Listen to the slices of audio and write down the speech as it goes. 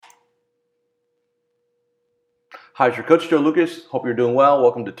Hi, it's your coach, Joe Lucas. Hope you're doing well.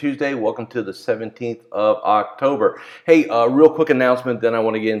 Welcome to Tuesday. Welcome to the 17th of October. Hey, real quick announcement, then I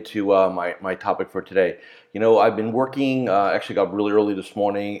want to get into my topic for today. I've been working, actually got really early this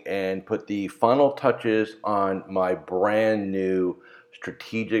morning and put the final touches on my brand new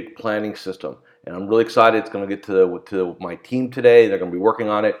strategic planning system. And I'm really excited. It's going to get to my team today. They're going to be working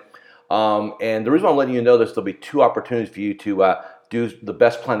on it. And the reason I'm letting you know this, there'll be two opportunities for you to do the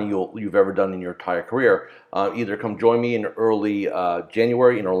best planning you've ever done in your entire career. Either come join me in early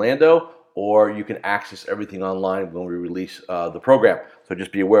January in Orlando, or you can access everything online when we release the program. So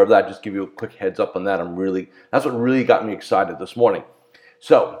just be aware of that. Just give you a quick heads up on that. That's what really got me excited this morning.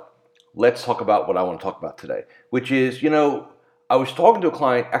 So let's talk about what I want to talk about today, which is, I was talking to a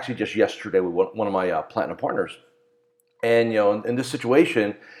client actually just yesterday with one of my platinum partners. And, in this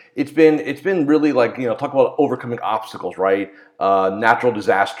situation, it's been really like, talk about overcoming obstacles, right? Natural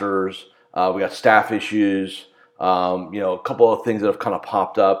disasters, we got staff issues, a couple of things that have kind of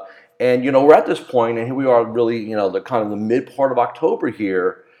popped up. And, we're at this point, and here we are really, the kind of the mid part of October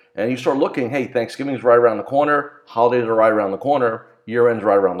here. And you start looking, hey, Thanksgiving's right around the corner, holidays are right around the corner, year end's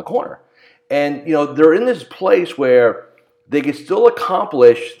right around the corner. And, they're in this place where they can still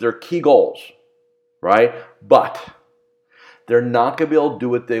accomplish their key goals, right? But they're not going to be able to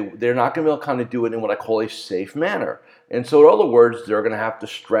do it. They're not going to be able to kind of do it in what I call a safe manner. And so in other words, they're going to have to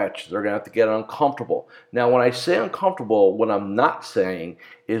stretch. They're going to have to get uncomfortable. Now, when I say uncomfortable, what I'm not saying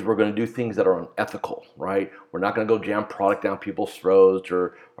is we're going to do things that are unethical, right? We're not going to go jam product down people's throats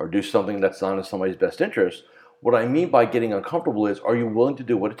or do something that's not in somebody's best interest. What I mean by getting uncomfortable is, are you willing to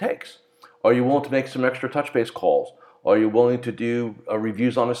do what it takes? Are you willing to make some extra touch base calls? Are you willing to do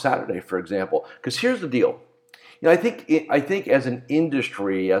reviews on a Saturday, for example? Because here's the deal. I think as an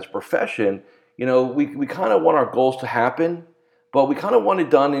industry, as a profession, we kind of want our goals to happen, but we kind of want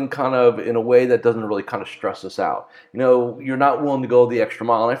it done in a way that doesn't really kind of stress us out. You're not willing to go the extra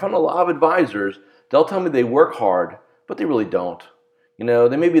mile. And I found a lot of advisors, they'll tell me they work hard, but they really don't.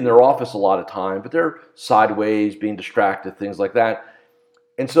 They may be in their office a lot of time, but they're sideways, being distracted, things like that.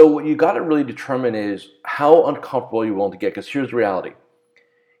 And so what you got to really determine is how uncomfortable you're willing to get, because here's the reality.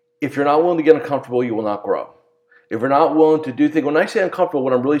 If you're not willing to get uncomfortable, you will not grow. If you're not willing to do things, when I say uncomfortable,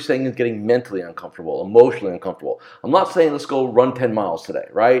 what I'm really saying is getting mentally uncomfortable, emotionally uncomfortable. I'm not saying let's go run 10 miles today,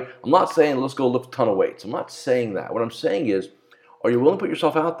 right? I'm not saying let's go lift a ton of weights. I'm not saying that. What I'm saying is, are you willing to put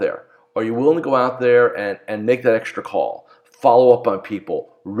yourself out there? Are you willing to go out there and make that extra call? Follow up on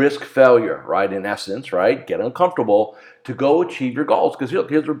people, risk failure, right? In essence, right? Get uncomfortable to go achieve your goals. Because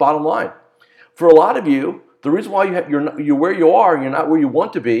here's the bottom line. For a lot of you, the reason why you're where you are and you're not where you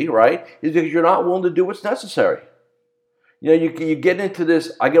want to be, right, is because you're not willing to do what's necessary. You get into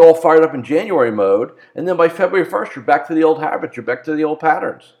this, I get all fired up in January mode, and then by February 1st, you're back to the old habits, you're back to the old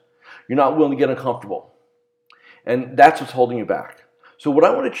patterns. You're not willing to get uncomfortable. And that's what's holding you back. So what I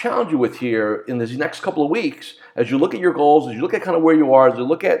want to challenge you with here in these next couple of weeks, as you look at your goals, as you look at kind of where you are, as you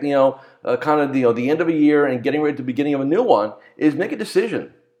look at, the end of a year and getting ready to the beginning of a new one, is make a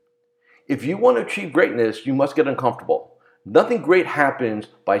decision. If you want to achieve greatness, you must get uncomfortable. Nothing great happens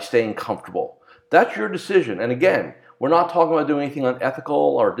by staying comfortable. That's your decision. And again, we're not talking about doing anything unethical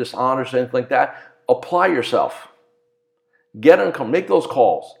or dishonest or anything like that. Apply yourself. Get uncomfortable. Make those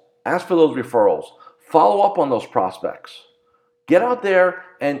calls. Ask for those referrals. Follow up on those prospects. Get out there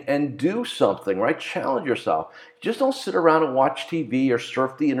and do something, right? Challenge yourself. Just don't sit around and watch TV or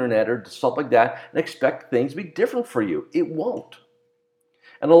surf the internet or stuff like that and expect things to be different for you. It won't.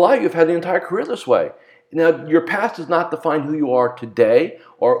 And a lot of you have had the entire career this way. Now, your past does not define who you are today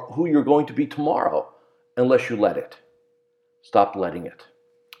or who you're going to be tomorrow unless you let it. Stop letting it.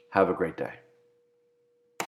 Have a great day.